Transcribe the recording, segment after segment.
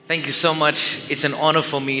Thank you so much. It's an honor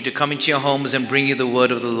for me to come into your homes and bring you the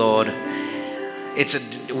word of the Lord.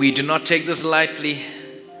 We do not take this lightly.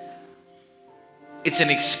 It's an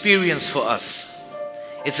experience for us.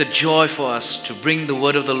 It's a joy for us to bring the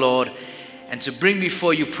word of the Lord and to bring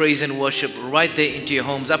before you praise and worship right there into your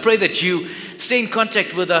homes. I pray that you stay in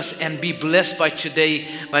contact with us and be blessed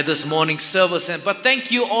by this morning's service. But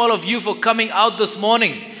thank you, all of you, for coming out this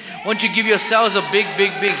morning. Won't you give yourselves a big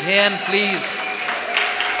hand, please?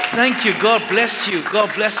 Thank you. God bless you.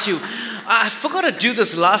 God bless you. I forgot to do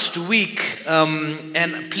this last week,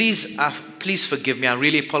 and please forgive me. I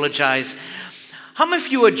really apologize. How many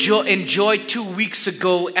of you enjoyed 2 weeks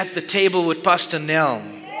ago at the table with Pastor Nell?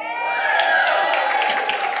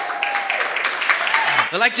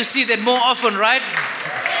 I like to see that more often, right?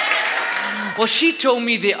 Well, she told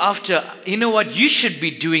me thereafter, you know what, you should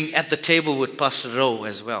be doing at the table with Pastor Rowe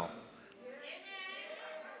as well.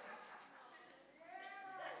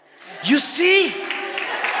 You see,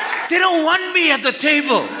 they don't want me at the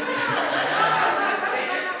table.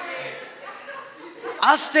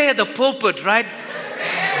 I'll stay at the pulpit, right?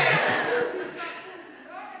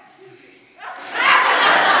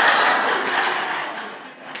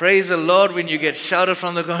 Praise the Lord when you get shouted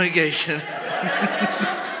from the congregation.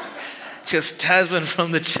 Chastisement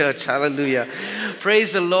from the church. Hallelujah.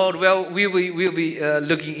 Praise the Lord. Well, we'll be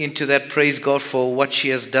looking into that. Praise God for what she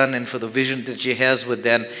has done and for the vision that she has with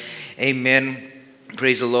that. Amen.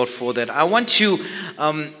 Praise the Lord for that. I want to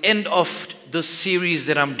end off this series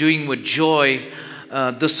that I'm doing with Joy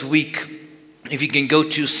this week. If you can go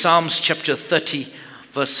to Psalms chapter 30,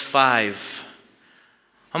 verse 5.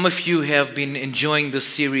 How many of you have been enjoying this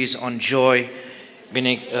series on joy,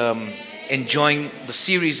 enjoying the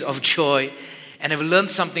series of joy, and have learned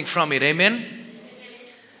something from it? Amen?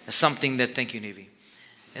 Something that, thank you, Nevi.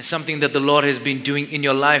 It's something that the Lord has been doing in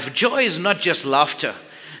your life. Joy is not just laughter.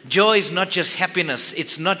 Joy is not just happiness.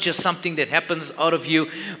 It's not just something that happens out of you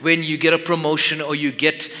when you get a promotion or you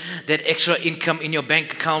get that extra income in your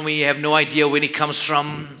bank account when you have no idea where it comes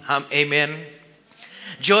from. Amen.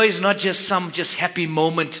 Joy is not just some happy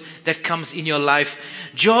moment that comes in your life.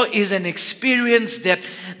 Joy is an experience that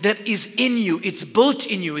is in you. It's built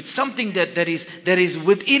in you. It's something that is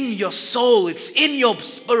within your soul. It's in your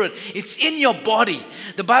spirit. It's in your body.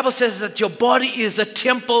 The Bible says that your body is the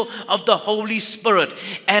temple of the Holy Spirit.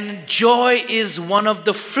 And joy is one of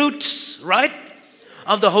the fruits, right,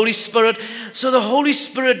 of the Holy Spirit. So the Holy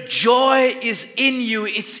Spirit, joy is in you.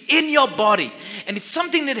 It's in your body. And it's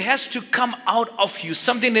something that has to come out of you.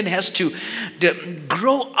 Something that has to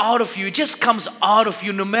grow out of you. It just comes out of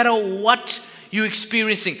you no matter what you're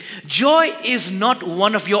experiencing. Joy is not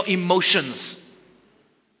one of your emotions.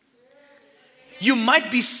 You might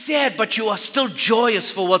be sad, but you are still joyous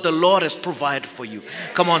for what the Lord has provided for you.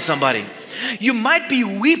 Come on, somebody. You might be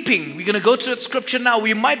weeping. We're going to go to that scripture now.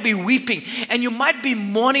 We might be weeping and you might be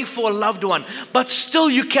mourning for a loved one, but still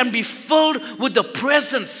you can be filled with the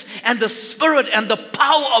presence and the spirit and the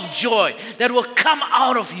power of joy that will come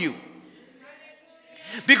out of you.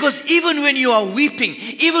 Because even when you are weeping,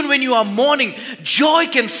 even when you are mourning, joy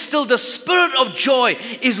can still, the spirit of joy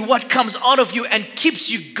is what comes out of you and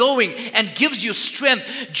keeps you going and gives you strength.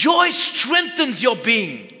 Joy strengthens your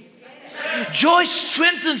being. Joy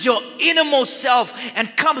strengthens your innermost self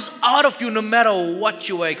and comes out of you no matter what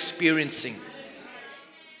you are experiencing.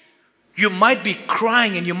 You might be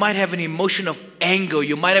crying and you might have an emotion of anger.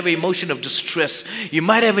 You might have an emotion of distress. You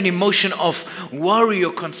might have an emotion of worry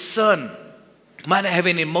or concern. Might have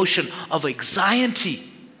an emotion of anxiety,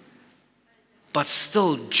 but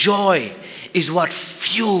still joy is what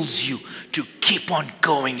fuels you to keep on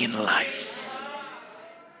going in life.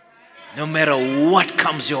 No matter what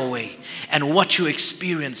comes your way and what you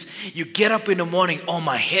experience, you get up in the morning, oh,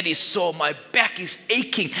 my head is sore, my back is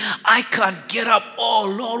aching, I can't get up, oh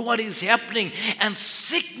Lord, what is happening? And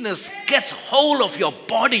sickness gets hold of your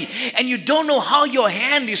body and you don't know how your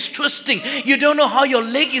hand is twisting, you don't know how your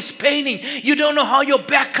leg is paining, you don't know how your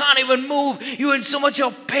back can't even move, you're in so much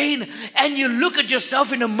of pain, and you look at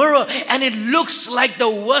yourself in the mirror and it looks like the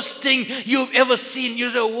worst thing you've ever seen. You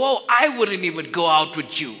say, whoa, I wouldn't even go out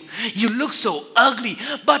with you. You look so ugly,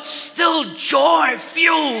 but still joy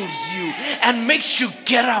fuels you and makes you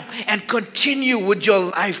get up and continue with your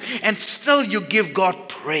life, and still you give God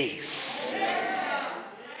praise.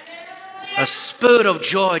 A spirit of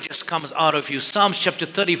joy just comes out of you. Psalms chapter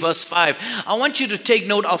 30 verse 5. I want you to take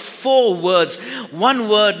note of 4 words. One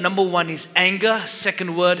word, number 1 is anger.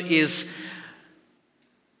 Second word is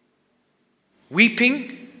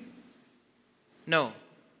weeping. No.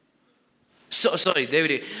 Sorry, there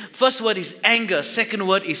it is. First word is anger. Second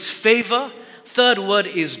word is favor. Third word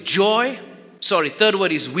is joy. Third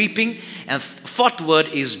word is weeping, and fourth word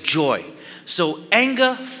is joy. So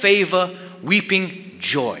anger, favor, weeping,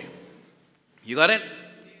 joy. You got it?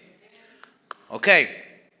 Okay.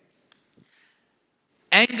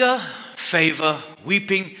 Anger, favor,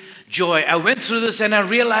 weeping, joy. I went through this and I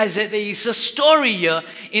realized that there is a story here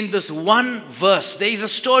in this one verse. There is a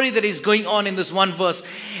story that is going on in this one verse.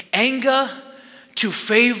 Anger to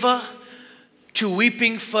favor to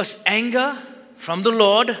weeping. First anger from the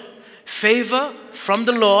Lord, favor from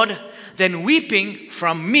the Lord, then weeping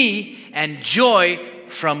from me, and joy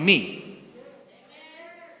from me.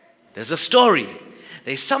 There's a story.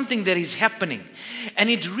 There's something that is happening. And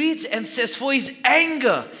it reads and says, for his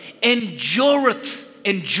anger endureth.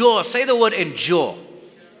 Endure. Say the word endure.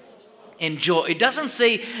 Endure. It doesn't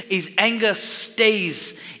say his anger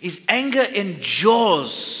stays. His anger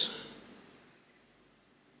endures.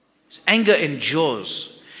 His anger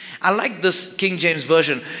endures. I like this King James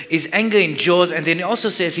Version. His anger endures, and then it also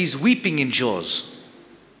says his weeping endures.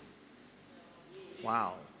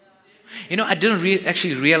 Wow. You know, I didn't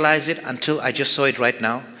actually realize it until I just saw it right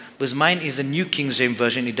now. Because mine is a New King James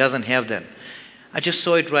Version. It doesn't have that. I just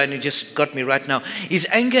saw it right and it just got me right now. His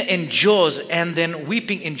anger endures, and then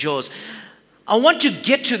weeping endures. I want to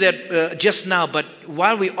get to that just now, but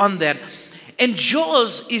while we're on that,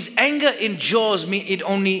 endures, his anger endures,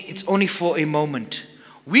 it's only for a moment.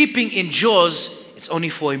 Weeping endures, it's only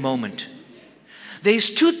for a moment. There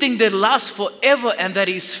is two things that last forever, and that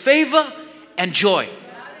is favor and joy.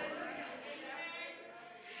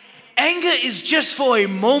 Anger is just for a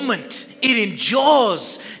moment. It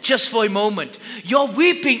endures just for a moment. Your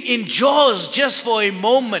weeping endures just for a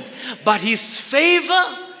moment. But his favor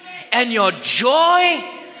and your joy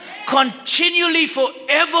continually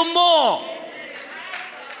forevermore.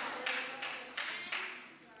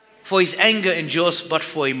 For his anger endures but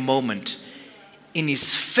for a moment. In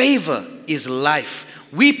his favor is life.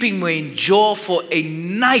 Weeping may endure for a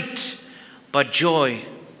night, but joy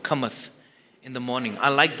cometh in the morning. I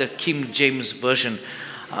like the King James Version,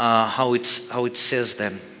 how it says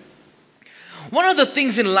then. One of the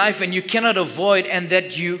things in life, and you cannot avoid, and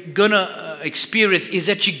that you're gonna experience, is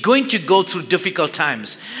that you're going to go through difficult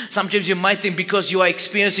times. Sometimes you might think because you are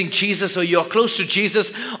experiencing Jesus, or you are close to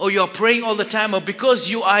Jesus, or you are praying all the time, or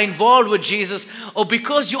because you are involved with Jesus, or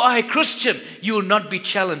because you are a Christian, you will not be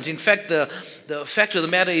challenged. In fact, the fact of the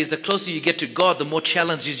matter is, the closer you get to God, the more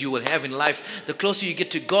challenges you will have in life. The closer you get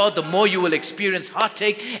to God, the more you will experience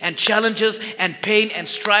heartache and challenges and pain and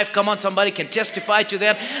strife. Come on, somebody can testify to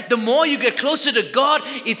that. The more you get closer to God,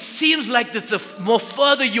 it seems like the more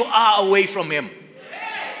further you are away from Him.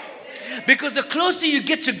 Because the closer you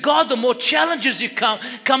get to God, the more challenges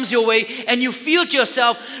comes your way, and you feel to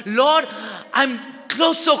yourself, Lord, I'm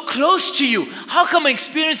so close to you. How come I'm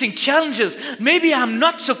experiencing challenges? Maybe I'm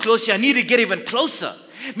not so close to you. I need to get even closer.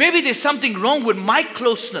 Maybe there's something wrong with my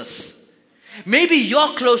closeness. Maybe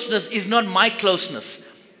your closeness is not my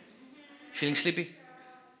closeness. Feeling sleepy?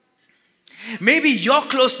 Maybe your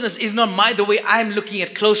closeness is not the way I'm looking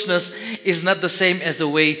at closeness is not the same as the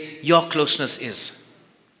way your closeness is.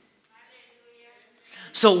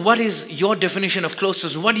 So what is your definition of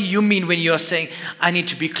closeness? What do you mean when you are saying, I need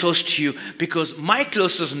to be close to you? Because my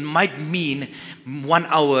closeness might mean 1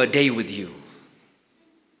 hour a day with you.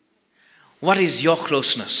 What is your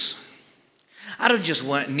closeness? I don't just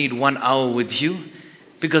need 1 hour with you,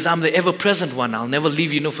 because I'm the ever-present one. I'll never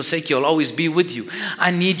leave you nor forsake you. I'll always be with you.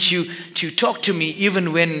 I need you to talk to me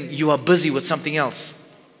even when you are busy with something else.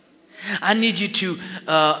 I need you to,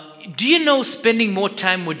 do you know spending more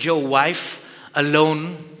time with your wife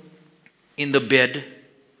alone in the bed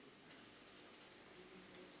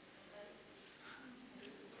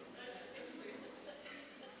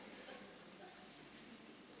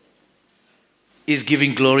is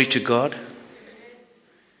giving glory to God?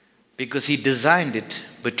 Because He designed it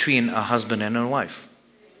between a husband and a wife.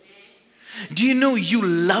 Do you know you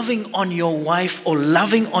loving on your wife or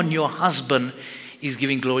loving on your husband is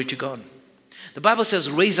giving glory to God? The Bible says,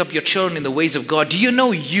 raise up your children in the ways of God. Do you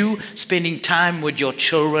know you spending time with your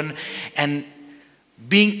children and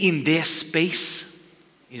being in their space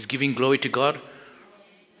is giving glory to God?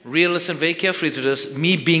 Listen very carefully to this.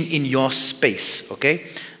 Me being in your space, okay?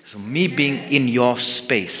 So me being in your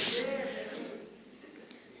space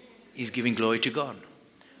is giving glory to God.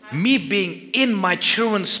 Me being in my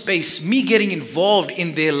children's space, me getting involved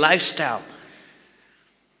in their lifestyle.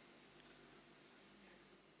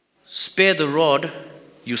 Spare the rod,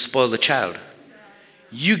 you spoil the child.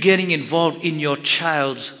 You getting involved in your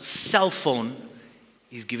child's cell phone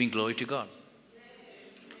is giving glory to God.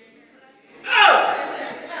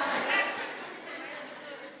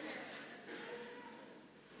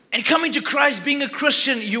 And coming to Christ, being a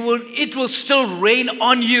Christian, it will still rain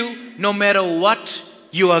on you no matter what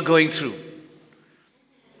you are going through.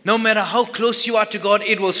 No matter how close you are to God,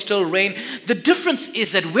 it will still rain. The difference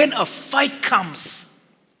is that when a fight comes,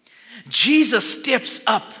 Jesus steps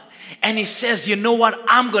up and He says, you know what?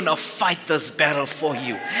 I'm going to fight this battle for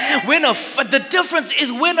you. The difference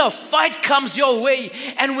is when a fight comes your way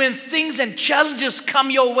and when things and challenges come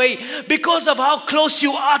your way, because of how close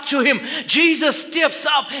you are to Him, Jesus steps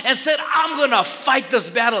up and said, I'm going to fight this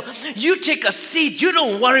battle. You take a seat. You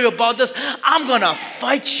don't worry about this. I'm going to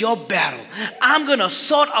fight your battle. I'm going to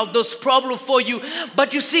sort out this problem for you.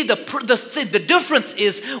 But you see, the difference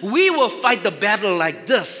is we will fight the battle like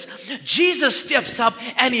this. Jesus steps up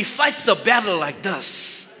and He fights the battle like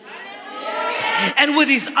this. And with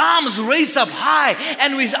His arms raised up high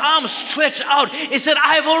and with His arms stretched out, He said,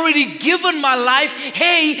 I've already given my life.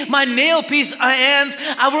 Hey, my nail piece hands,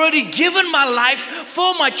 I've already given my life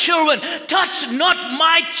for my children. Touch not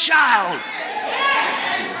my child.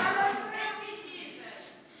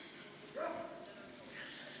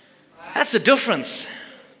 That's the difference.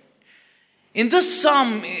 In this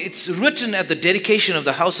psalm, it's written at the dedication of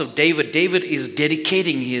the house of David. David is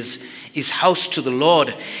dedicating his house to the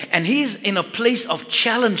Lord. And he's in a place of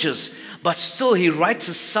challenges, but still he writes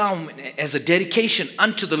a psalm as a dedication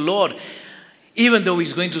unto the Lord, even though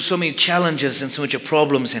he's going through so many challenges and so much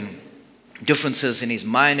problems and differences in his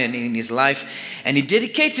mind and in his life. And he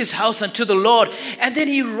dedicates his house unto the Lord. And then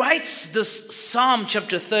he writes this Psalm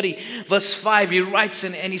chapter 30, verse 5. He writes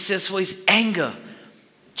and he says, for His anger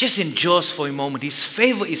just endures for a moment. His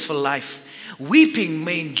favor is for life. Weeping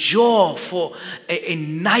may endure for a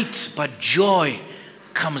night, but joy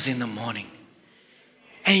comes in the morning.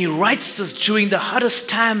 And he writes this during the hardest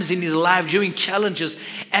times in his life, during challenges.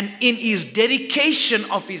 And in his dedication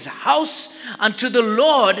of his house unto the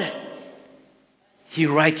Lord, he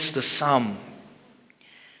writes the psalm.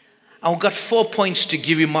 I've got 4 points to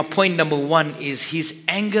give you. My point number 1 is His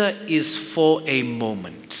anger is for a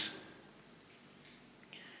moment.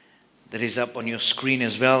 That is up on your screen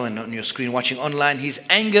as well, and on your screen watching online. His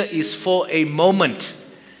anger is for a moment.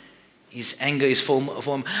 His anger is for a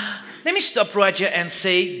moment. Let me stop right here and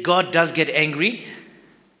say God does get angry.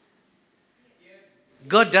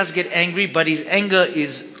 God does get angry, but His anger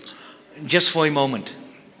is just for a moment.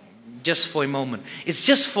 Just for a moment. It's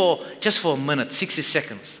just for a minute, 60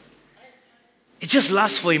 seconds. It just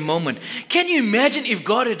lasts for a moment. Can you imagine if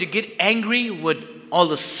God had to get angry with all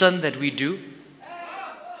the sin that we do?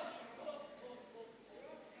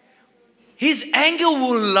 His anger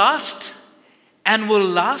will last and will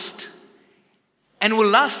last and will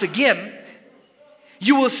last again.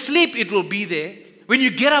 You will sleep, it will be there. When you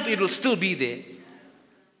get up, it will still be there.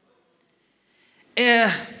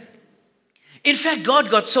 In fact, God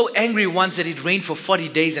got so angry once that it rained for 40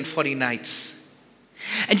 days and 40 nights.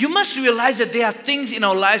 And you must realize that there are things in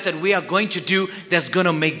our lives that we are going to do that's going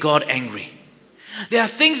to make God angry. There are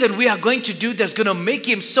things that we are going to do that's going to make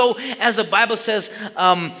Him so, as the Bible says,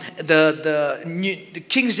 the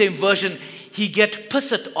King James Version, He get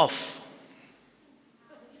pissed off.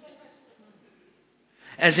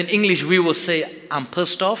 As in English, we will say, I'm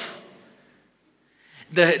pissed off.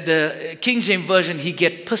 The King James Version, He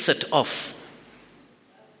get pissed off.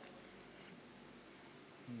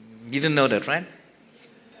 You didn't know that, right?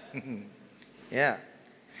 Yeah.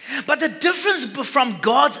 But the difference from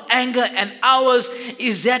God's anger and ours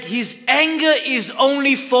is that His anger is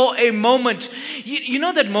only for a moment. You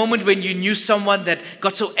know that moment when you knew someone that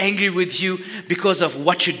got so angry with you because of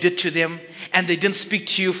what you did to them and they didn't speak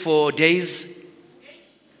to you for days,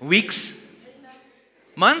 weeks,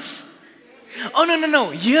 months? Oh,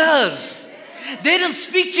 no, years. They didn't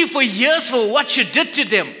speak to you for years for what you did to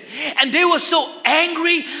them. And they were so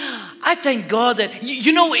angry. I thank God that,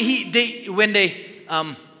 when they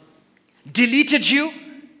deleted you,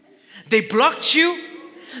 they blocked you,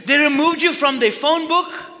 they removed you from their phone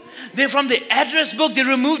book, from the address book, they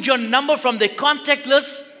removed your number from their contact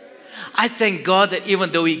list. I thank God that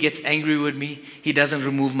even though He gets angry with me, He doesn't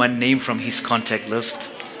remove my name from His contact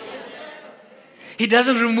list. He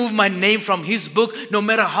doesn't remove my name from His book, no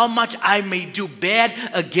matter how much I may do bad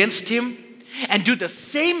against Him and do the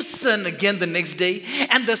same sin again the next day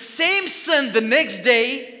and the same sin the next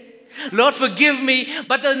day. Lord, forgive me,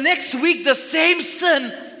 but the next week, the same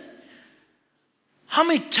sin. How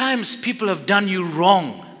many times people have done you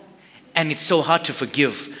wrong and it's so hard to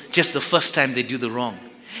forgive just the first time they do the wrong?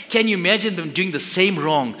 Can you imagine them doing the same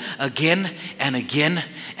wrong again and again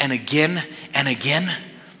and again and again?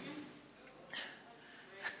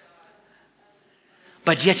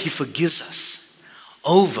 But yet He forgives us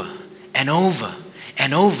over and over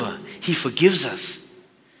and over. He forgives us.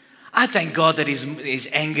 I thank God that his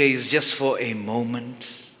anger is just for a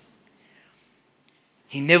moment.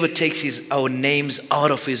 He never takes our names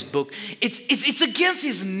out of his book. It's against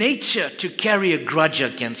his nature to carry a grudge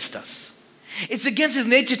against us. It's against his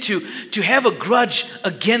nature to have a grudge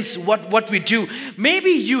against what we do.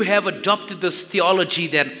 Maybe you have adopted this theology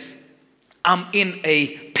that I'm in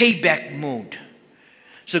a payback mode.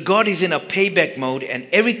 So God is in a payback mode, and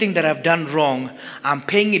everything that I've done wrong, I'm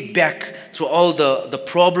paying it back through all the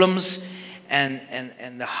problems and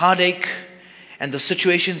the heartache and the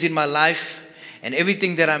situations in my life and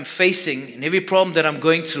everything that I'm facing and every problem that I'm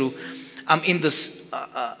going through. I'm in this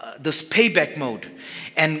payback mode.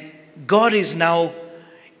 And God is now,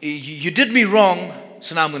 you did me wrong,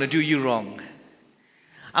 so now I'm going to do you wrong.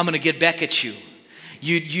 I'm going to get back at you.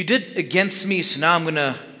 You did against me, so now I'm going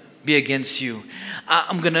to be against you.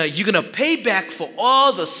 You're going to pay back for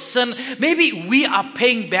all the sin. Maybe we are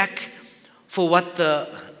paying back for what the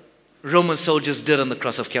Roman soldiers did on the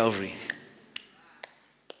cross of Calvary.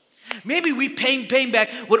 Maybe we paying back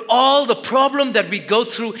with all the problem that we go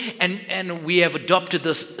through, and we have adopted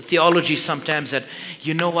this theology sometimes that,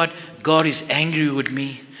 you know what, God is angry with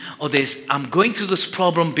me, or I'm going through this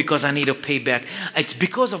problem because I need a payback. It's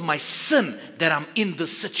because of my sin that I'm in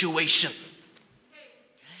this situation.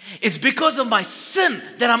 It's because of my sin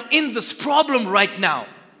that I'm in this problem right now.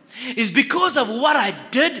 It's because of what I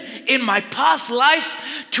did in my past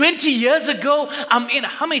life 20 years ago.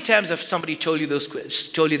 How many times have somebody told you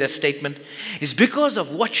that statement? It's because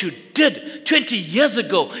of what you did 20 years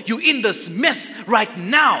ago. You're in this mess right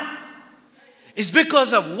now. It's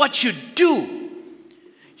because of what you do.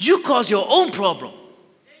 You cause your own problem.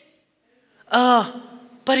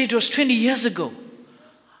 But it was 20 years ago.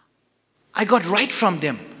 I got right from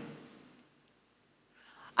them.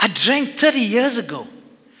 I drank 30 years ago.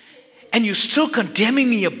 And you're still condemning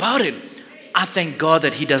me about it. I thank God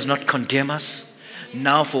that He does not condemn us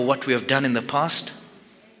now for what we have done in the past.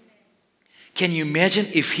 Can you imagine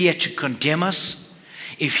if He had to condemn us?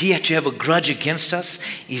 If He had to have a grudge against us?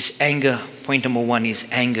 His anger, point number one,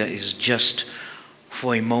 His anger is just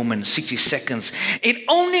for a moment, 60 seconds. It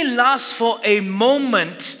only lasts for a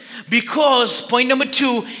moment because, point number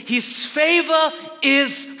two, His favor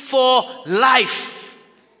is for life.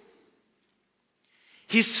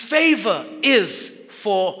 His favor is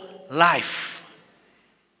for life.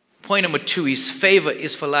 Point number two, His favor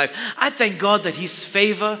is for life. I thank God that His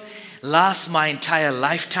favor lasts my entire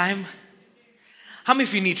lifetime. How many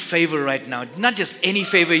of you need favor right now? Not just any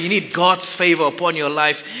favor, you need God's favor upon your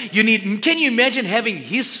life. Can you imagine having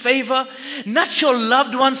His favor? Not your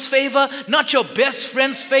loved one's favor, not your best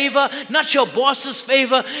friend's favor, not your boss's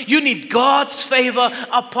favor. You need God's favor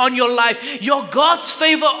upon your life. Your boss's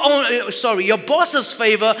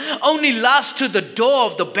favor only lasts to the door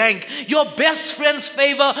of the bank. Your best friend's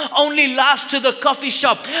favor only lasts to the coffee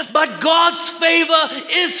shop. But God's favor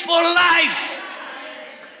is for life.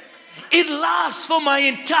 It lasts for my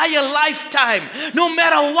entire lifetime. No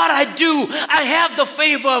matter what I do, I have the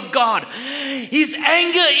favor of God. His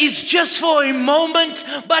anger is just for a moment,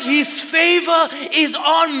 but His favor is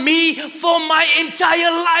on me for my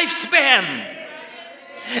entire lifespan.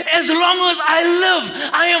 As long as I live,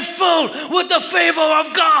 I am filled with the favor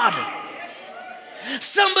of God.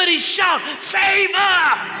 Somebody shout, favor!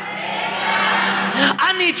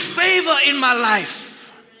 I need favor in my life.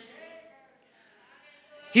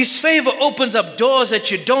 His favor opens up doors that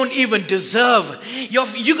you don't even deserve.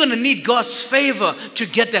 You're going to need God's favor to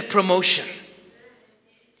get that promotion.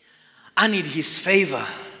 I need His favor.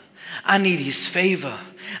 I need His favor.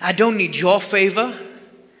 I don't need your favor.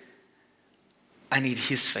 I need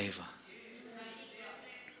His favor.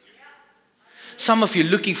 Some of you are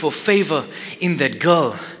looking for favor in that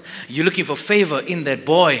girl. You're looking for favor in that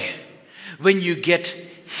boy. When you get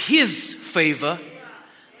His favor,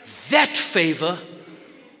 that favor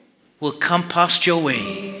will come past your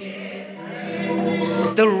way.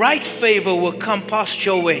 The right favor will come past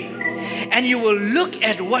your way. And you will look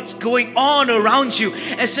at what's going on around you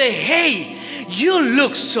and say, hey, you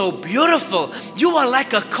look so beautiful. You are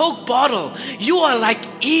like a Coke bottle. You are like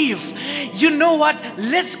Eve. You know what?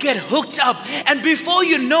 Let's get hooked up. And before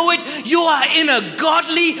you know it, you are in a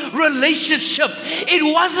godly relationship. It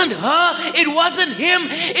wasn't her. It wasn't him.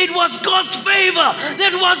 It was God's favor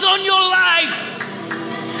that was on your life.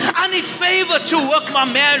 I need favor to work my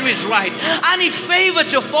marriage right. I need favor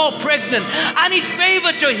to fall pregnant. I need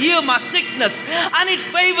favor to heal my sickness. I need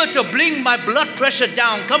favor to bring my blood pressure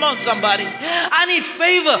down. Come on, somebody. I need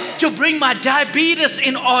favor to bring my diabetes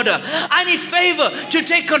in order. I need favor to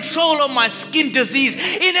take control of my skin disease.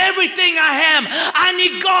 In everything I am, I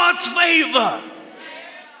need God's favor.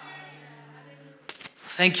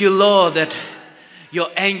 Thank you, Lord, that your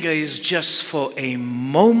anger is just for a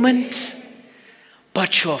moment,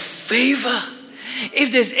 but your favor.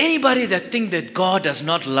 If there's anybody that think that God does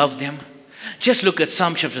not love them, just look at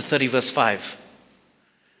Psalm chapter 30, verse 5.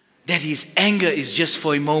 That his anger is just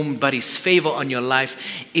for a moment, but his favor on your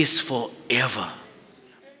life is forever.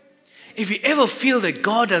 If you ever feel that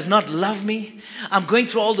God does not love me, I'm going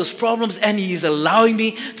through all those problems and he is allowing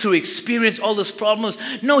me to experience all those problems.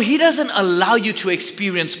 No, he doesn't allow you to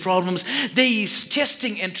experience problems. There is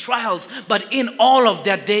testing and trials, but in all of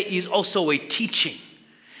that, there is also a teaching.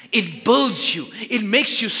 It builds you. It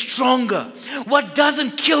makes you stronger. What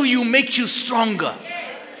doesn't kill you makes you stronger.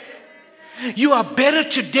 You are better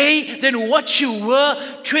today than what you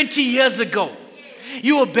were 20 years ago.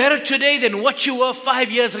 You are better today than what you were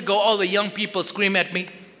 5 years ago. All the young people scream at me.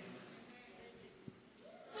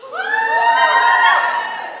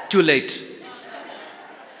 Too late.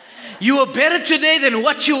 You are better today than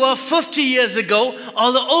what you were 50 years ago.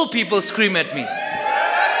 All the old people scream at me.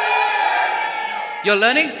 You're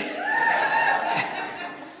learning?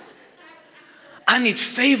 I need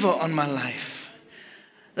favor on my life.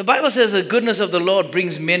 The Bible says the goodness of the Lord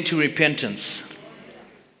brings men to repentance.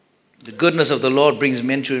 The goodness of the Lord brings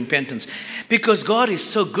men to repentance. Because God is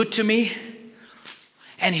so good to me,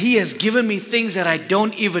 and he has given me things that I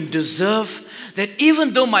don't even deserve, that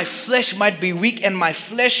even though my flesh might be weak and my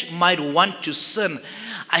flesh might want to sin,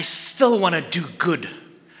 I still want to do good.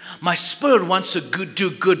 My spirit wants to do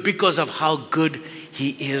good because of how good he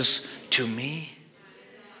is to me.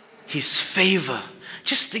 His favor.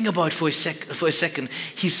 Just think about it for a second.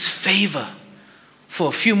 His favor. For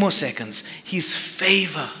a few more seconds. His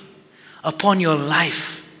favor upon your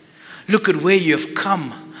life. Look at where you have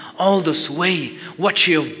come all this way, what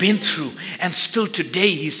you have been through, and still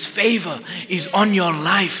today his favor is on your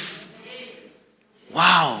life.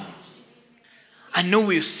 Wow. I know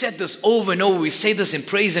we've said this over and over. We say this in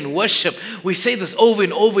praise and worship. We say this over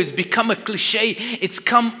and over. It's become a cliche. It's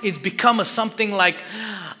become a something like,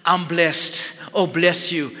 I'm blessed. Oh,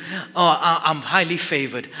 bless you. Oh, I'm highly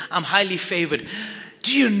favored. I'm highly favored.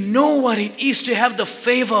 Do you know what it is to have the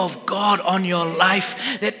favor of God on your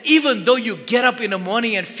life? That even though you get up in the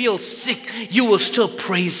morning and feel sick, you will still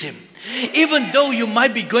praise him. Even though you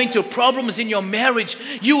might be going through problems in your marriage,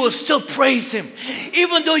 you will still praise him.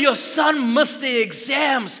 Even though your son missed the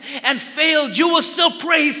exams and failed, you will still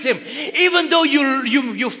praise him. Even though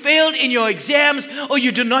you failed in your exams, or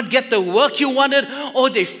you did not get the work you wanted, or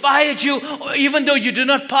they fired you, or even though you did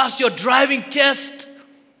not pass your driving test,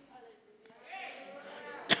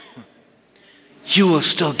 you will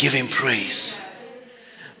still give him praise,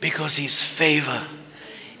 because his favor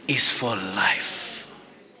is for life.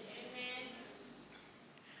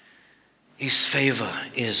 His favor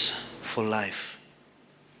is for life.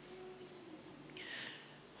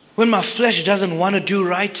 When my flesh doesn't want to do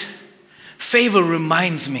right, favor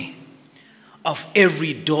reminds me of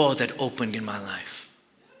every door that opened in my life.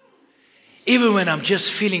 Even when I'm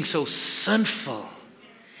just feeling so sinful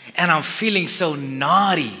and I'm feeling so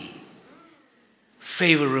naughty,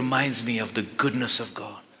 favor reminds me of the goodness of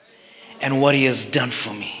God and what he has done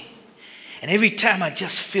for me. And every time I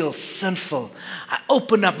just feel sinful, I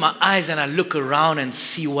open up my eyes and I look around and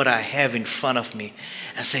see what I have in front of me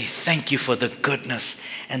and say, thank you for the goodness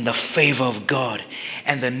and the favor of God.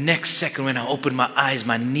 And the next second when I open my eyes,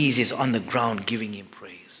 my knees is on the ground giving him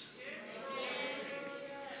praise.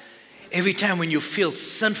 Every time when you feel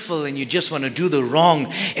sinful and you just want to do the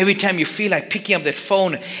wrong, every time you feel like picking up that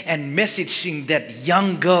phone and messaging that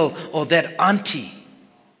young girl or that auntie,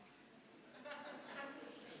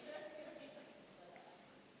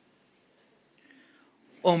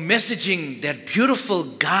 or messaging that beautiful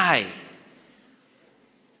guy,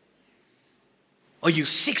 or you're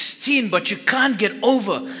 16 but you can't get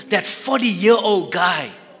over that 40-year-old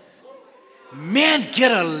guy. Man,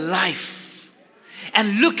 get a life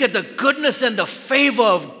and look at the goodness and the favor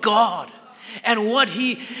of God and what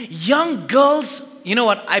young girls, you know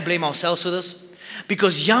what, I blame ourselves for this,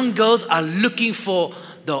 because young girls are looking for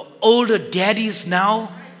the older daddies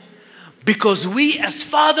now, because we as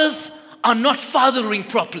fathers are not fathering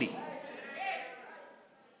properly.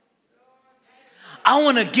 I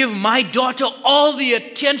want to give my daughter all the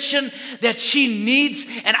attention that she needs,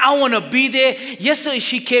 and I want to be there. Yesterday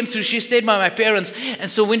she came through, she stayed by my parents,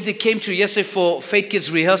 and so when they came through yesterday for Faith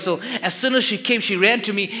Kids rehearsal, as soon as she came, she ran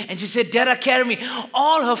to me and she said, Dada, carry me.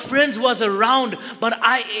 All her friends was around, but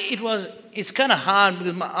it's kind of hard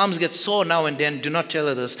because my arms get sore now and then. Do not tell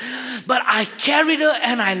her this. But I carried her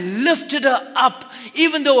and I lifted her up,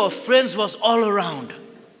 even though her friends was all around.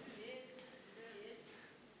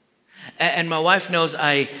 And my wife knows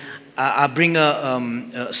I I bring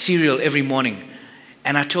a cereal every morning.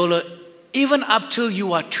 And I told her, even up till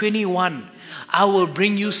you are 21, I will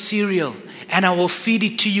bring you cereal and I will feed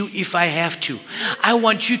it to you if I have to. I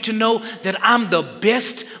want you to know that I'm the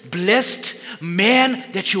best blessed man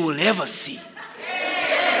that you will ever see.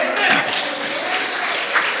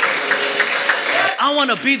 I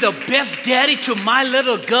want to be the best daddy to my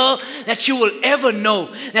little girl that you will ever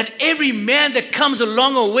know. That every man that comes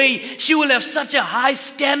along her way, she will have such a high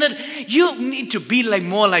standard. You need to be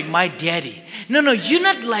more like my daddy. No, you're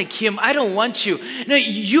not like him. I don't want you. No,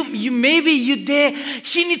 maybe you there.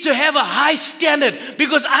 She needs to have a high standard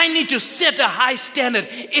because I need to set a high standard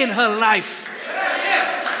in her life.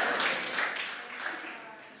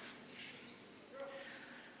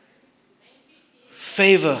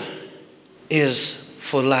 Favor is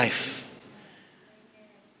for life.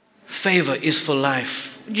 Favor is for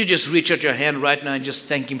life. Would you just reach out your hand right now and just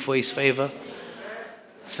thank Him for His favor?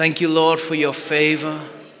 Thank you, Lord, for your favor.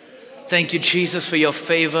 Thank you, Jesus, for your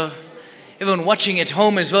favor. Everyone watching at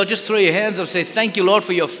home as well, just throw your hands up and say, thank you, Lord,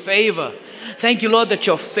 for your favor. Thank you, Lord, that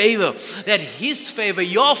your favor, that His favor,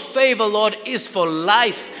 your favor, Lord, is for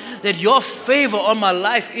life. That your favor on my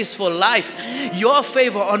life is for life. Your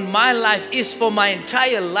favor on my life is for my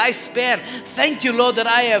entire lifespan. Thank you, Lord, that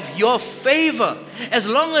I have your favor. As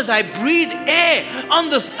long as I breathe air on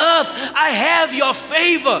this earth, I have your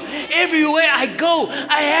favor. Everywhere I go,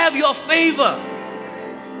 I have your favor.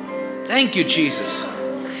 Thank you, Jesus.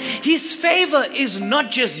 His favor is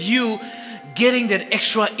not just you getting that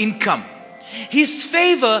extra income. His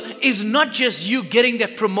favor is not just you getting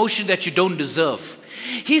that promotion that you don't deserve.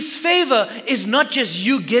 His favor is not just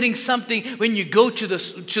you getting something when you go to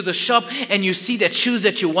the shop and you see that shoes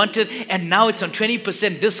that you wanted and now it's on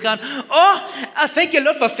 20% discount. Oh, I thank you,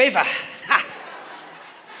 Lord, for favor. Ha.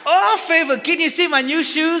 Oh, favor. Can you see my new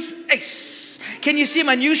shoes? Can you see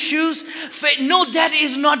my new shoes? No, that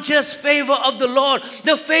is not just favor of the Lord.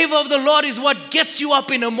 The favor of the Lord is what gets you up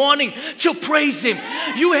in the morning to praise Him.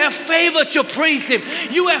 You have favor to praise Him.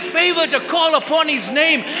 You have favor to call upon His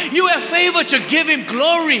name. You have favor to give Him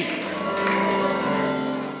glory.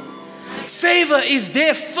 Favor is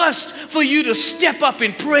there first for you to step up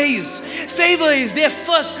in praise. Favor is there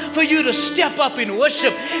first for you to step up in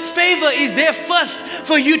worship. Favor is there first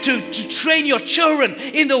for you to train your children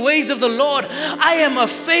in the ways of the Lord. I am a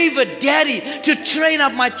favored daddy to train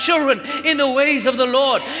up my children in the ways of the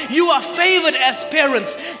Lord. You are favored as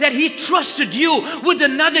parents that He trusted you with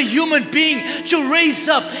another human being to raise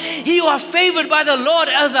up. You are favored by the Lord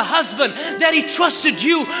as a husband that He trusted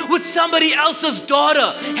you with somebody else's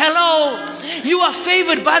daughter. Hello. You are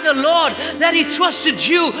favored by the Lord that He trusted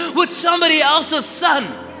you with somebody else's son.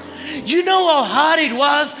 You know how hard it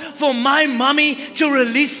was for my mommy to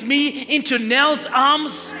release me into Nell's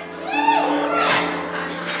arms?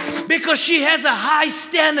 Because she has a high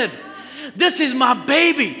standard. This is my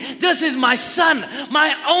baby. This is my son.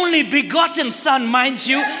 My only begotten son, mind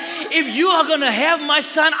you. If you are going to have my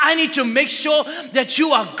son, I need to make sure that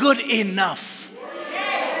you are good enough.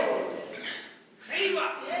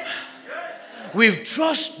 We've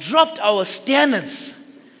just dropped our standards.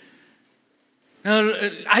 Now,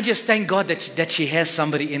 I just thank God that she has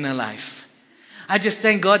somebody in her life. I just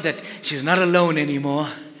thank God that she's not alone anymore.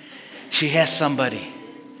 She has somebody.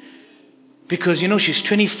 Because, she's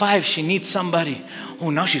 25, she needs somebody.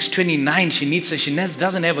 Oh, now she's 29, she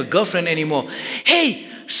doesn't have a girlfriend anymore. Hey,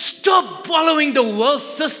 stop following the world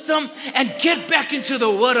system and get back into the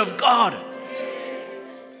Word of God.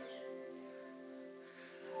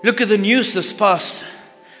 Look at the news this past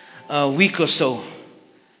week or so.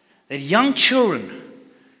 That young children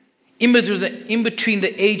in between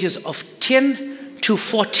the ages of 10 to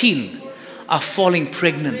 14 are falling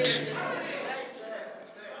pregnant.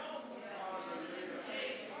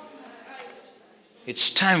 It's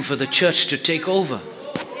time for the church to take over.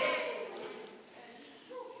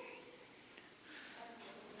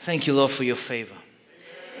 Thank you, Lord, for your favor.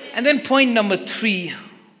 And then point number 3.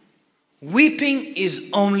 Weeping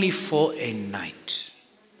is only for a night.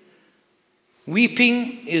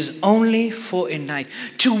 Weeping is only for a night.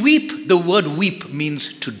 To weep, the word weep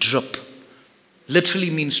means to drip.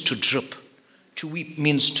 Literally means to drip. To weep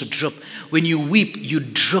means to drip. When you weep, you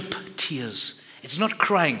drip tears. It's not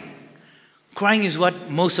crying. Crying is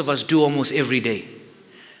what most of us do almost every day.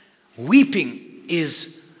 Weeping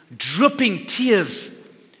is dripping tears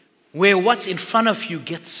where what's in front of you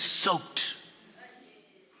gets soaked.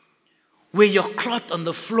 Where your cloth on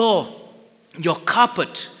the floor, your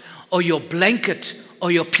carpet, or your blanket, or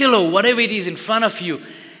your pillow, whatever it is in front of you,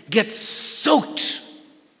 gets soaked.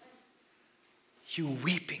 You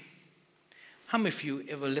weeping. How many of you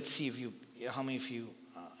ever, how many of you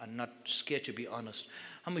I'm not scared to be honest.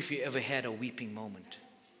 How many of you ever had a weeping moment?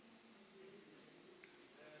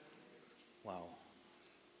 Wow.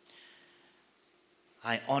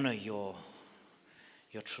 I honor your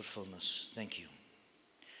truthfulness. Thank you.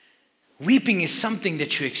 Weeping is something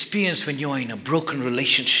that you experience when you're in a broken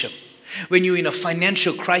relationship, when you're in a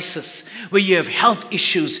financial crisis, where you have health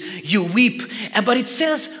issues, you weep. But it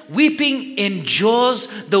says weeping endures.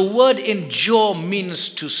 The word endure means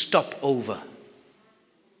to stop over.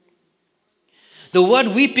 The word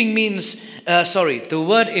weeping means, the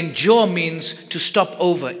word endure means to stop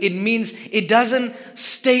over. It means it doesn't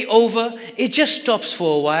stay over, it just stops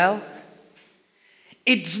for a while.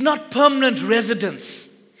 It's not permanent residence.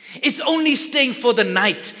 It's only staying for the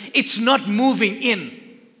night. It's not moving in.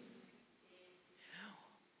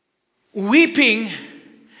 Weeping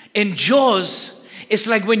endures. It's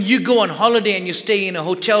like when you go on holiday and you stay in a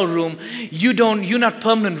hotel room, you're not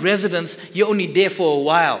permanent residents, you're only there for a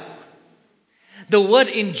while. The word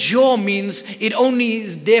endure means it only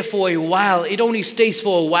is there for a while. It only stays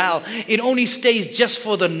for a while. It only stays just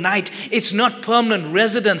for the night. It's not permanent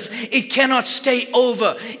residence. It cannot stay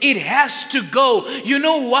over. It has to go. You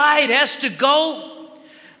know why it has to go?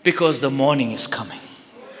 Because the morning is coming.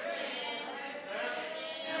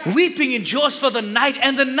 Weeping endures for the night,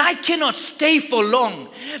 and the night cannot stay for long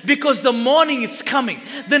because the morning is coming.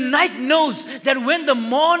 The night knows that when the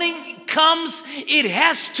morning comes, it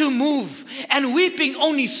has to move. And weeping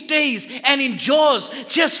only stays and endures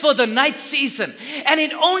just for the night season. And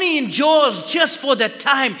it only endures just for that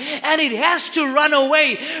time. And it has to run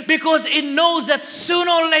away because it knows that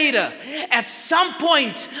sooner or later, at some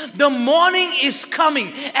point, the morning is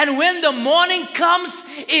coming. And when the morning comes,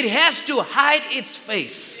 it has to hide its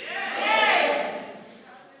face. Yes.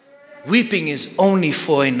 Weeping is only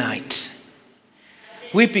for a night.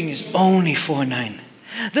 Weeping is only for a night.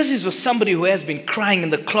 This is for somebody who has been crying in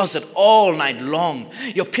the closet all night long.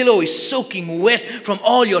 Your pillow is soaking wet from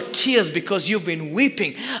all your tears because you've been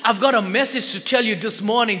weeping. I've got a message to tell you this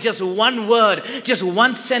morning. Just one word, just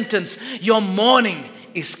one sentence. Your morning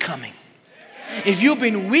is coming. If you've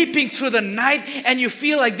been weeping through the night and you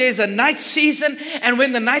feel like there's a night season, and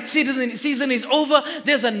when the night season is over,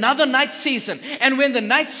 there's another night season. And when the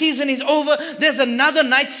night season is over, there's another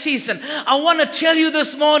night season. I want to tell you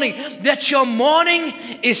this morning that your morning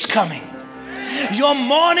is coming. Your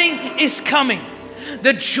morning is coming.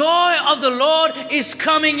 The joy of the Lord is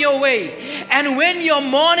coming your way. And when your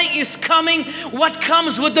morning is coming, what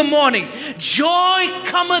comes with the morning? Joy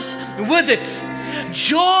cometh with it.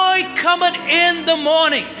 Joy cometh in the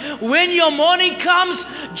morning. When your morning comes,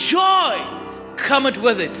 joy cometh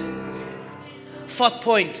with it. Fourth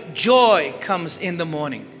point, joy comes in the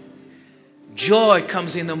morning. Joy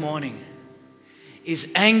comes in the morning.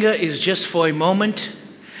 His anger is just for a moment.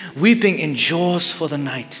 Weeping endures for the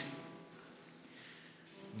night.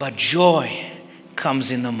 But joy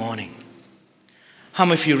comes in the morning. How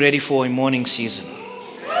many of you ready for a morning season?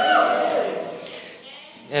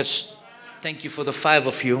 Thank you for the 5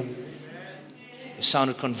 of you. You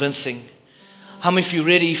sounded convincing. How many of you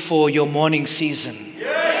ready for your morning season?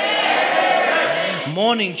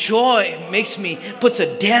 Morning joy puts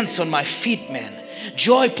a dance on my feet, man.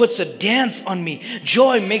 Joy puts a dance on me.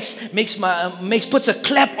 Joy puts a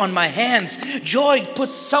clap on my hands. Joy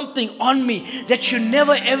puts something on me that you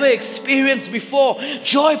never ever experienced before.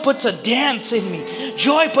 Joy puts a dance in me.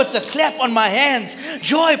 Joy puts a clap on my hands.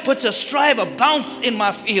 Joy puts a strive, a bounce in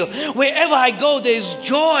my feel. Wherever I go, there's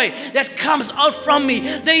joy that comes out from me.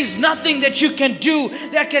 There is nothing that you can do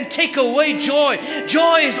that can take away joy.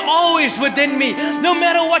 Joy is always within me. No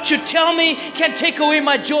matter what you tell me can take away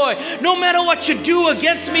my joy. No matter what you do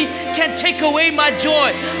against me can take away my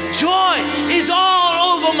joy. Joy is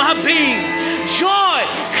all over my being. Joy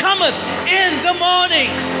cometh in the morning.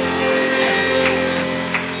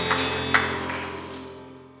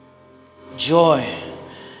 Joy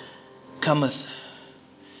cometh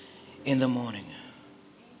in the morning.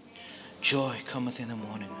 Joy cometh in the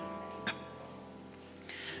morning.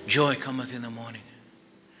 Joy cometh in the morning.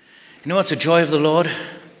 You know what's the joy of the Lord?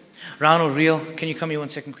 Ronald, real. Can you come here 1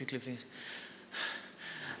 second quickly, please?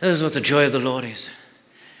 This is what the joy of the Lord is.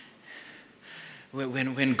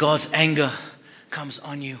 When God's anger comes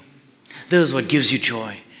on you, this is what gives you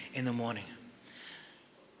joy in the morning.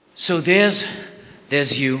 So there's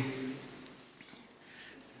you.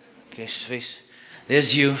 Okay, face.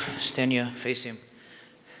 There's you. Stand here, face him.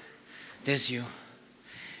 There's you.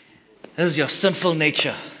 This is your sinful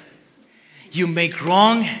nature. You make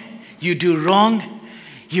wrong, you do wrong,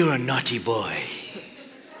 you're a naughty boy.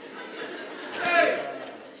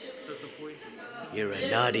 You're a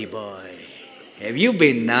naughty boy. Have you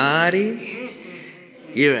been naughty?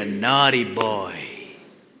 You're a naughty boy.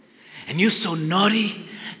 And you're so naughty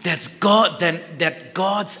that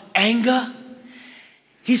God's anger,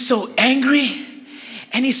 He's so angry,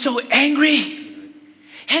 and He's so angry,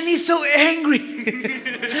 and He's so angry.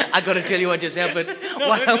 I got to tell you what just happened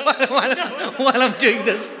while I'm doing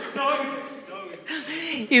this.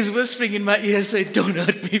 He's whispering in my ear, saying, don't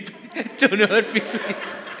hurt me. Don't hurt me,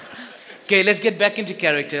 please. Okay, let's get back into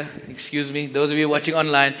character. Excuse me, those of you watching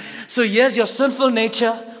online. So here's your sinful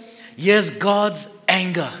nature. Here's God's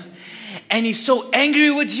anger. And He's so angry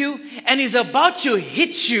with you, and He's about to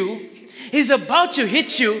hit you. He's about to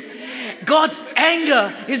hit you. God's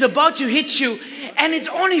anger is about to hit you, and it's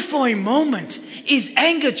only for a moment. His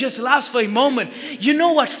anger just lasts for a moment. You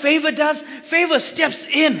know what favor does? Favor steps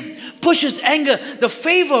in, pushes anger. The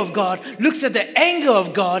favor of God looks at the anger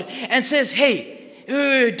of God and says, hey,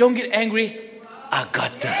 don't get angry. I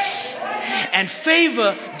got this. And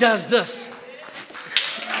favor does this.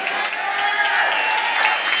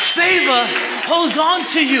 Favor holds on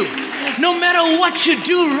to you. No matter what you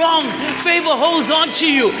do wrong, favor holds on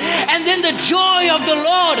to you. And then the joy of the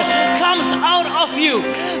Lord comes out of you.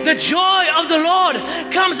 The joy of the Lord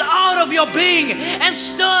comes out of your being and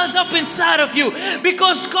stirs up inside of you,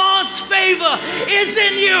 because God's favor is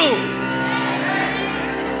in you.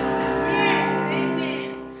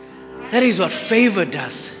 That is what favor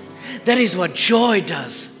does. That is what joy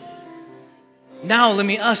does. Now let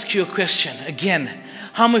me ask you a question again.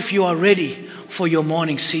 How many of you are ready for your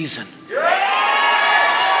morning season?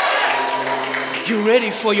 You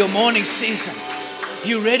ready for your morning season?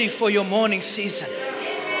 You ready for your morning season?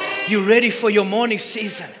 You ready for your morning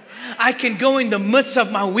season? I can go in the midst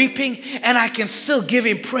of my weeping and I can still give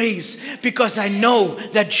Him praise, because I know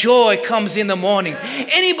that joy comes in the morning.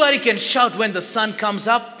 Anybody can shout when the sun comes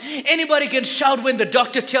up. Anybody can shout when the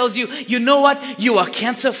doctor tells you, you know what, you are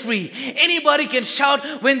cancer free. Anybody can shout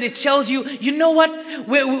when they tells you, you know what,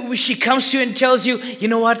 when she comes to you and tells you, you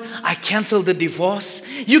know what, I canceled the divorce.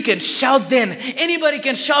 You can shout then. Anybody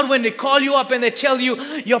can shout when they call you up and they tell you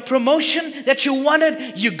your promotion that you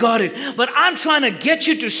wanted, you got it. But I'm trying to get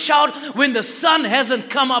you to shout when the sun hasn't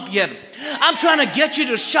come up yet. I'm trying to get you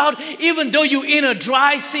to shout even though you're in a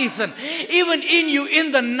dry season, even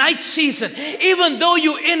in the night season, even though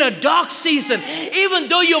you're in a dark season, even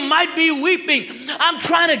though you might be weeping. I'm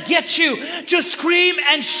trying to get you to scream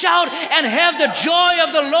and shout and have the joy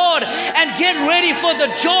of the Lord, and get ready for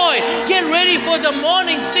the joy. Get ready for the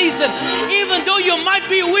morning season. Even though you might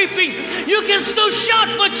be weeping, you can still shout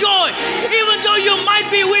for joy. Even though you might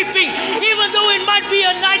be weeping, even though it might be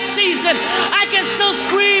a night season, I can still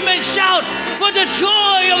scream and shout, for the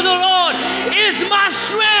joy of the Lord is my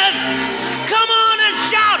strength. Come on and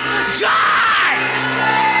shout, joy!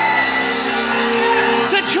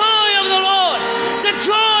 The joy of the Lord, the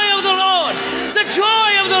joy of the Lord, the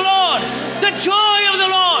joy of the Lord, the joy of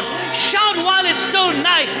the Lord. Shout while it's still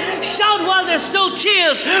night. Shout while there's still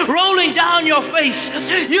tears rolling down your face.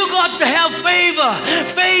 You got to have favor,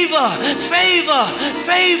 favor, favor,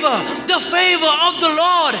 favor. The favor of the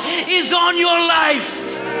Lord is on your life.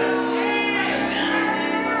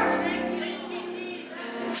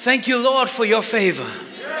 Thank you, Lord, for your favor.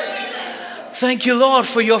 Thank you, Lord,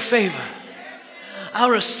 for your favor. I'll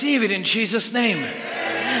receive it in Jesus' name.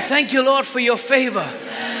 Thank you, Lord, for your favor.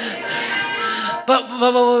 But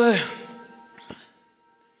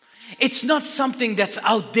it's not something that's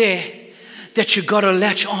out there that you got to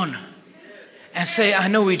latch on and say, I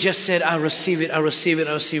know we just said, I receive it, I receive it,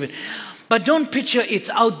 I receive it. But don't picture it's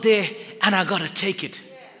out there and I got to take it.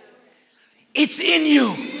 It's in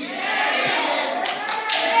you.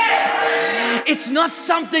 It's not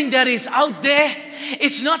something that is out there.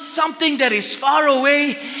 It's not something that is far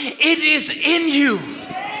away. It is in you.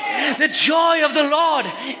 The joy of the Lord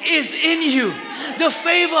is in you. The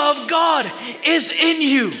favor of God is in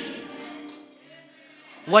you.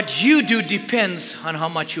 What you do depends on how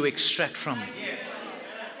much you extract from it.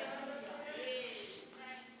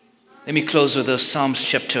 Let me close with Psalms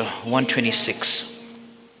chapter 126.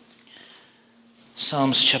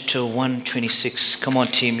 Psalms chapter 126. Come on,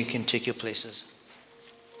 team, you can take your places.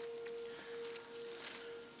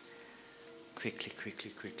 Quickly.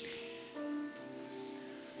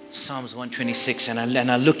 Psalms 126. And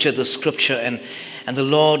I looked at the scripture, and the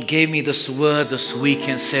Lord gave me this word this week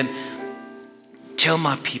and said, tell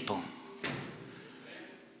my people,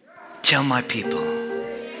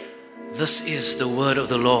 this is the word of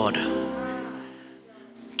the Lord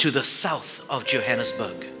to the south of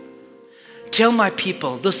Johannesburg. Tell my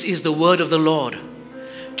people, this is the word of the Lord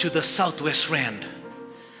to the southwest Rand.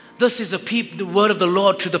 This is the word of the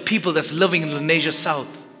Lord to the people that's living in Lenasia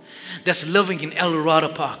South, that's living in El Dorado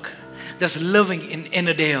Park, that's living in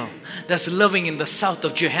Innerdale, that's living in the south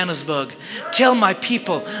of Johannesburg. Tell my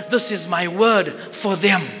people, this is my word for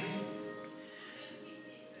them.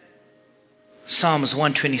 Psalms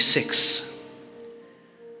 126.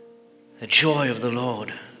 The joy of the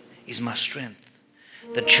Lord is my strength.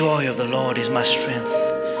 The joy of the Lord is my strength.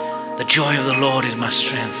 The joy of the Lord is my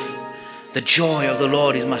strength. The joy of the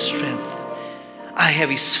Lord is my strength. I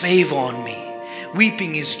have His favor on me.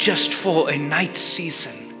 Weeping is just for a night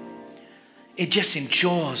season. It just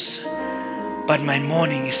endures. But my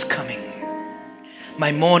morning is coming.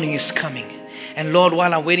 My morning is coming. And Lord,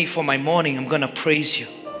 while I'm waiting for my morning, I'm going to praise You.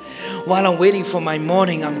 While I'm waiting for my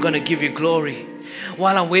morning, I'm going to give You glory.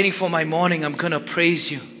 While I'm waiting for my morning, I'm going to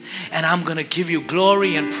praise You. And I'm going to give You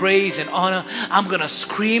glory and praise and honor. I'm going to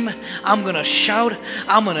scream. I'm going to shout.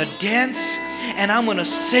 I'm going to dance. And I'm going to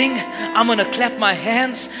sing. I'm going to clap my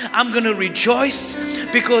hands. I'm going to rejoice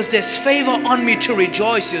because there's favor on me to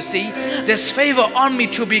rejoice, you see. There's favor on me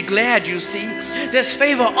to be glad, you see. There's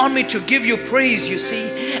favor on me to give You praise, you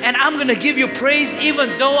see. And I'm going to give You praise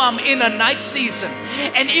even though I'm in a night season.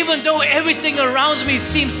 And even though everything around me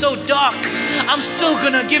seems so dark, I'm still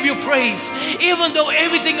going to give You praise. Even though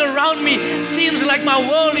everything around me seems like my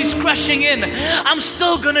world is crashing in, I'm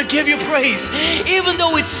still going to give You praise. Even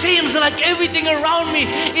though it seems like everything around me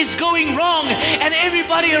is going wrong and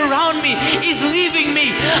everybody around me is leaving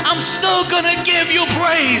me, I'm still going to give You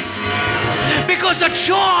praise. Because the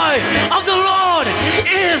joy of the Lord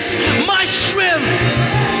is my strength.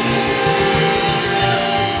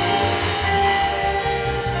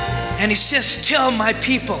 And He says, tell my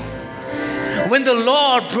people, when the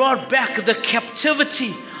Lord brought back the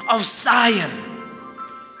captivity of Zion.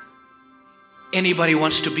 Anybody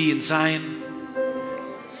wants to be in Zion?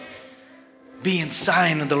 Be in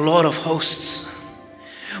Zion, the Lord of hosts.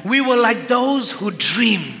 We were like those who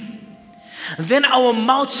dream. Then our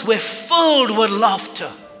mouths were filled with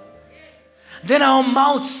laughter. Then our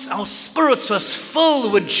mouths, our spirits was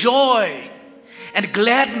filled with joy and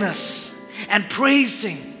gladness and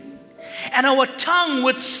praising, and our tongue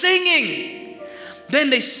with singing. Then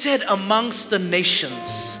they said amongst the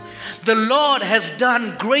nations, the Lord has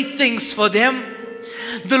done great things for them.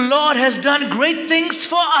 The Lord has done great things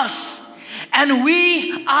for us, and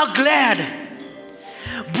we are glad.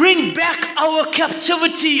 Bring back our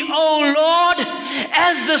captivity, O Lord,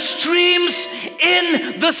 as the streams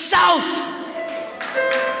in the south.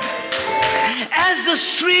 As the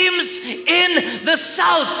streams in the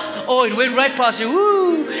south. Oh, it went right past you.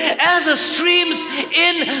 Woo. As the streams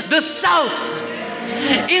in the south.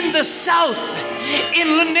 In the south. In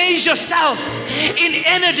Lenasia South. In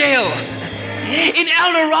Innerdale. In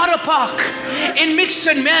Eldorado Park. In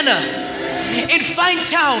Mixon Manor. In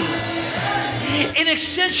Finetown. In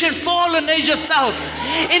Extension 4 Lenasia South.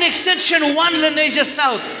 In Extension 1 Lenasia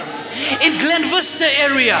South. In Glen Vista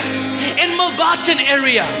area, in Milbarton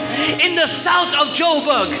area, in the south of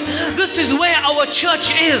Joburg. This is where our church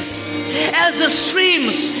is. As the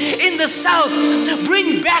streams in the south,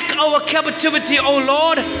 bring back our captivity, O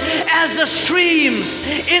Lord. As the streams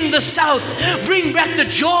in the south, bring back the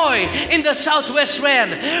joy in the Southwest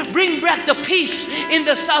Rand. Bring back the peace in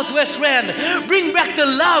the Southwest Rand. Bring back the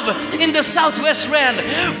love in the Southwest Rand.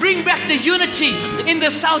 Bring back the unity in the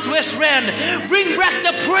Southwest Rand. Bring back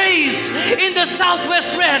the praise in the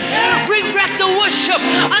Southwest Rand. Bring back the worship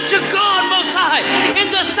unto God Most High in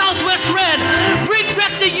the Southwest Rand. Bring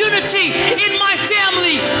back the unity in my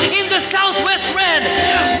family in the Southwest Rand.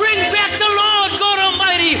 Bring back the Lord God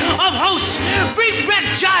Almighty of hosts. Bring back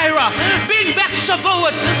Jireh. Bring back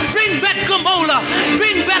Sabaoth. Bring back Gomorrah.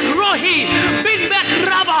 Bring back Rohi. Bring back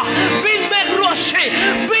Rabbah. Bring back Roshi.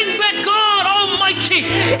 Bring back God Almighty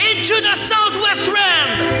into the Southwest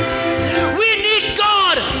Rand. We need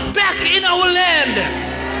God back in our land.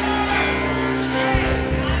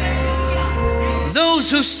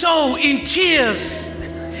 Those who sow in tears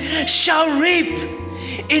shall reap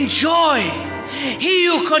in joy. He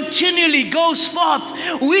who continually goes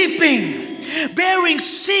forth weeping, bearing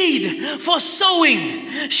seed for sowing,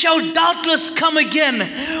 shall doubtless come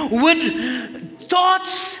again with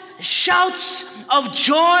thoughts, shouts of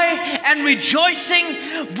joy and rejoicing,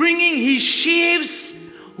 bringing his sheaves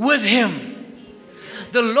with him.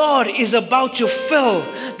 The Lord is about to fill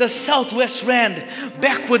the Southwest Rand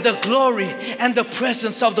back with the glory and the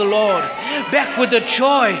presence of the Lord, back with the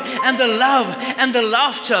joy and the love and the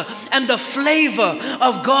laughter and the flavor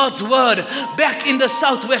of God's word back in the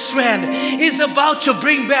Southwest Rand. He's about to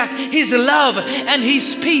bring back His love and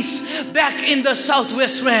His peace back in the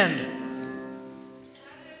Southwest Rand.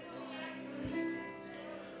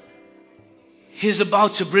 He's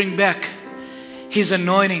about to bring back His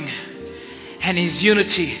anointing and His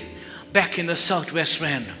unity back in the Southwest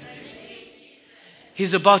Rand.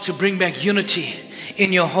 He's about to bring back unity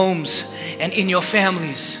in your homes and in your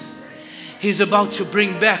families. He's about to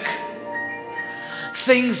bring back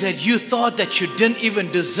things that you thought that you didn't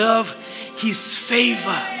even deserve. His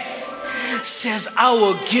favor says, I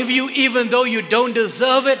will give you even though you don't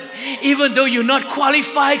deserve it, even though you're not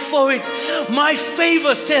qualified for it. My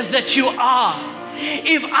favor says that you are.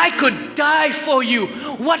 If I could die for you,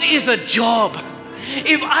 what is a job?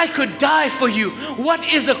 If I could die for you, what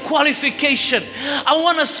is a qualification? I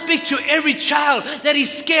want to speak to every child that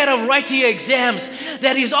is scared of writing exams,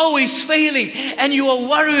 that is always failing, and you are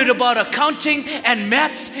worried about accounting and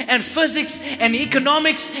maths and physics and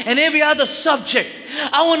economics and every other subject.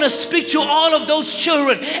 I want to speak to all of those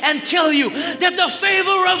children and tell you that the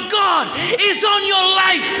favor of God is on your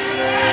life.